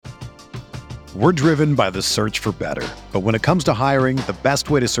We're driven by the search for better. But when it comes to hiring, the best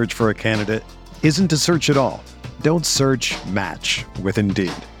way to search for a candidate isn't to search at all. Don't search, match with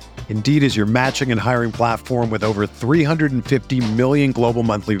Indeed. Indeed is your matching and hiring platform with over 350 million global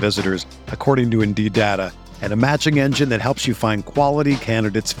monthly visitors, according to Indeed data, and a matching engine that helps you find quality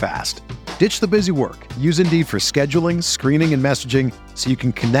candidates fast. Ditch the busy work. Use Indeed for scheduling, screening, and messaging so you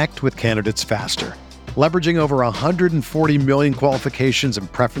can connect with candidates faster. Leveraging over 140 million qualifications and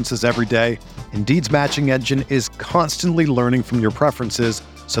preferences every day, Indeed's matching engine is constantly learning from your preferences,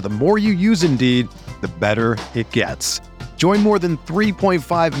 so the more you use Indeed, the better it gets. Join more than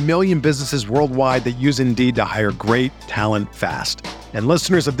 3.5 million businesses worldwide that use Indeed to hire great talent fast. And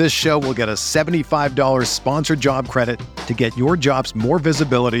listeners of this show will get a $75 sponsored job credit to get your jobs more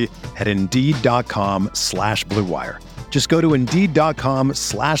visibility at Indeed.com/Blue Wire. Just go to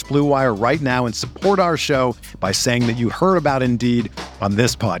Indeed.com/Blue Wire right now and support our show by saying that you heard about Indeed on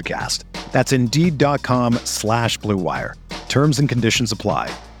this podcast. That's Indeed.com/Blue Wire. Terms and conditions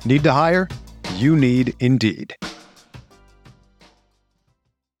apply. Need to hire? You need Indeed.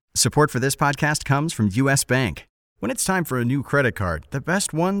 Support for this podcast comes from U.S. Bank. When it's time for a new credit card, the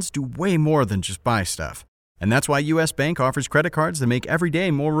best ones do way more than just buy stuff. And that's why U.S. Bank offers credit cards that make every day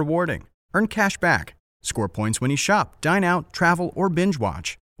more rewarding. Earn cash back. Score points when you shop, dine out, travel, or binge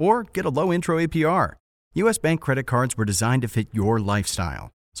watch. Or get a low intro APR. U.S. Bank credit cards were designed to fit your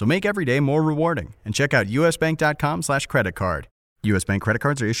lifestyle. So make every day more rewarding and check out usbank.com/credit card. U.S. Bank credit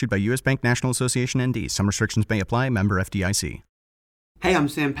cards are issued by U.S. Bank National Association ND. Some restrictions may apply. Member FDIC. Hey, I'm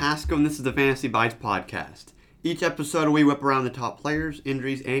Sam Pasco, and this is the Fantasy Bites podcast. Each episode, we whip around the top players,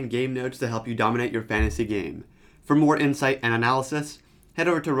 injuries, and game notes to help you dominate your fantasy game. For more insight and analysis, head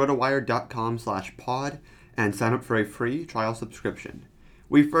over to rotowire.com/pod and sign up for a free trial subscription.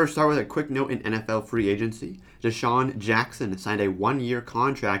 We first start with a quick note in NFL free agency. DeSean Jackson signed a one-year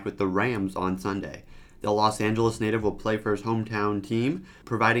contract with the Rams on Sunday. The Los Angeles native will play for his hometown team,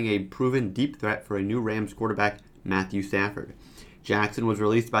 providing a proven deep threat for a new Rams quarterback, Matthew Stafford. Jackson was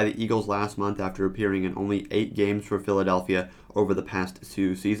released by the Eagles last month after appearing in only 8 games for Philadelphia over the past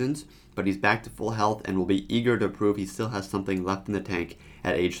 2 seasons, but he's back to full health and will be eager to prove he still has something left in the tank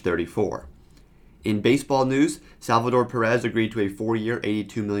at age 34. In baseball news, Salvador Perez agreed to a 4-year,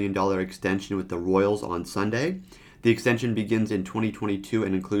 $82 million extension with the Royals on Sunday. The extension begins in 2022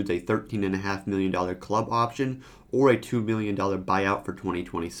 and includes a $13.5 million club option or a $2 million buyout for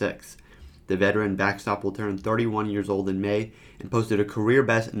 2026. The veteran backstop will turn 31 years old in May and posted a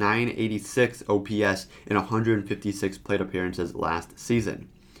career-best 986 OPS in 156 plate appearances last season.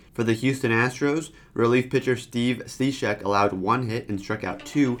 For the Houston Astros, relief pitcher Steve Cishek allowed 1 hit and struck out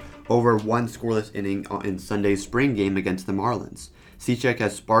 2 over 1 scoreless inning in Sunday's spring game against the Marlins. Cishek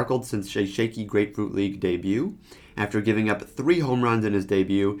has sparkled since a shaky Grapefruit League debut. After giving up 3 home runs in his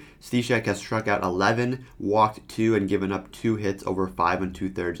debut, Cishek has struck out 11, walked 2, and given up 2 hits over 5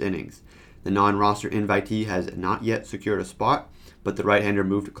 2/3 innings. The non-roster invitee has not yet secured a spot, but the right-hander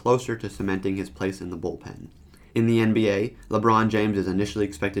moved closer to cementing his place in the bullpen. In the NBA, LeBron James is initially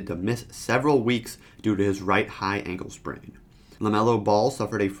expected to miss several weeks due to his right high ankle sprain. LaMelo Ball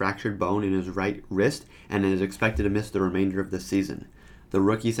suffered a fractured bone in his right wrist and is expected to miss the remainder of the season. The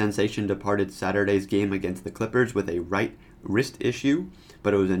rookie sensation departed Saturday's game against the Clippers with a right wrist issue,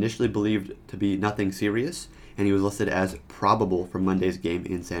 but it was initially believed to be nothing serious, and he was listed as probable for Monday's game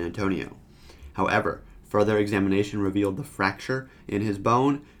in San Antonio. However, further examination revealed the fracture in his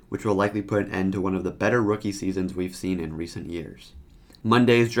bone, which will likely put an end to one of the better rookie seasons we've seen in recent years.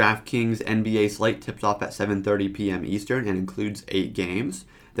 Monday's DraftKings NBA slate tips off at 7:30 p.m. Eastern and includes 8 games.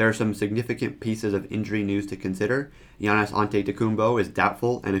 There are some significant pieces of injury news to consider. Giannis Antetokounmpo is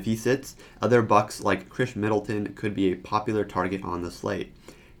doubtful, and if he sits, other Bucks like Chris Middleton could be a popular target on the slate.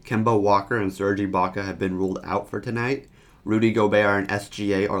 Kemba Walker and Serge Ibaka have been ruled out for tonight. Rudy Gobert and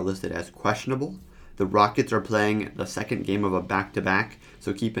SGA are listed as questionable. The Rockets are playing the second game of a back-to-back,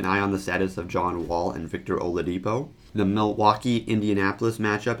 so keep an eye on the status of John Wall and Victor Oladipo. The Milwaukee-Indianapolis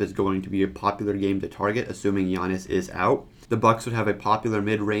matchup is going to be a popular game to target, assuming Giannis is out. The Bucks would have a popular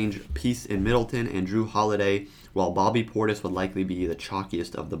mid-range piece in Middleton and Drew Holiday, while Bobby Portis would likely be the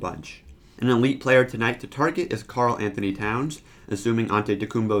chalkiest of the bunch. An elite player tonight to target is Karl Anthony Towns. Assuming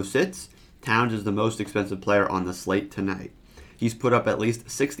Antetokounmpo sits, Towns is the most expensive player on the slate tonight. He's put up at least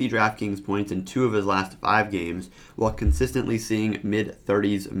 60 DraftKings points in 2 of his last 5 games, while consistently seeing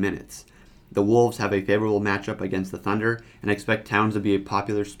mid-30s minutes. The Wolves have a favorable matchup against the Thunder, and expect Towns to be a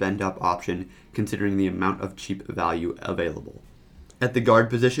popular spend-up option considering the amount of cheap value available. At the guard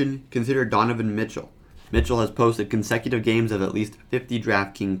position, consider Donovan Mitchell. Mitchell has posted consecutive games of at least 50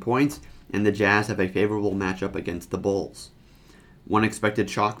 DraftKings points, and the Jazz have a favorable matchup against the Bulls. One expected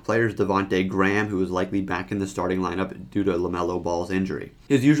chalk player is Devontae Graham, who is likely back in the starting lineup due to LaMelo Ball's injury.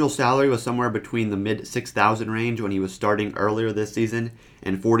 His usual salary was somewhere between the mid-$6,000 range when he was starting earlier this season,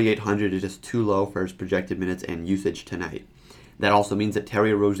 and $4,800 is just too low for his projected minutes and usage tonight. That also means that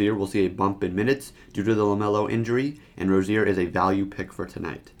Terry Rozier will see a bump in minutes due to the LaMelo injury, and Rozier is a value pick for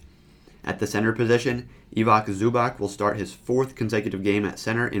tonight. At the center position, Ivica Zubac will start his 4th consecutive game at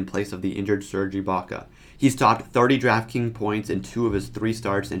center in place of the injured Serge Ibaka. He's topped 30 DraftKings points in 2 of his 3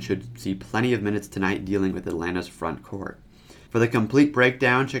 starts and should see plenty of minutes tonight dealing with Atlanta's front court. For the complete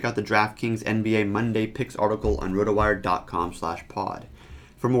breakdown, check out the DraftKings NBA Monday Picks article on rotowire.com/pod.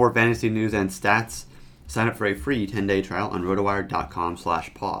 For more fantasy news and stats, sign up for a free 10-day trial on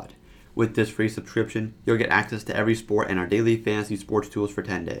rotowire.com/pod. With this free subscription, you'll get access to every sport and our daily fantasy sports tools for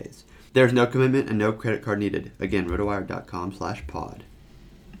 10 days. There's no commitment and no credit card needed. Again, rotowire.com/pod.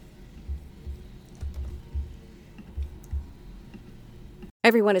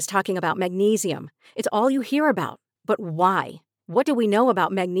 Everyone is talking about magnesium. It's all you hear about. But why? What do we know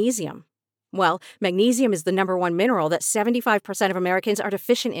about magnesium? Well, magnesium is the #1 mineral that 75% of Americans are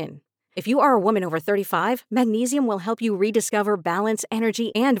deficient in. If you are a woman over 35, magnesium will help you rediscover balance,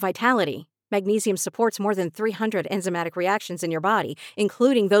 energy, and vitality. Magnesium supports more than 300 enzymatic reactions in your body,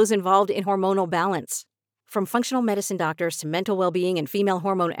 including those involved in hormonal balance. From functional medicine doctors to mental well-being and female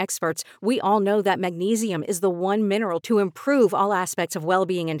hormone experts, we all know that magnesium is the one mineral to improve all aspects of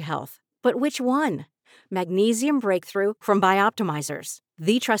well-being and health. But which one? Magnesium Breakthrough from Bioptimizers,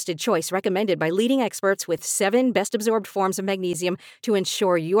 the trusted choice recommended by leading experts with 7 best-absorbed forms of magnesium to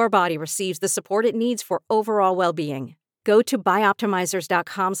ensure your body receives the support it needs for overall well-being. Go to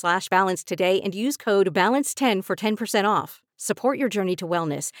bioptimizers.com/balance today and use code BALANCE10 for 10% off. Support your journey to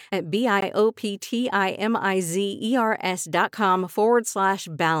wellness at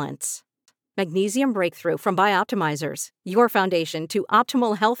bioptimizers.com/balance. Magnesium Breakthrough from Bioptimizers, your foundation to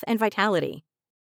optimal health and vitality.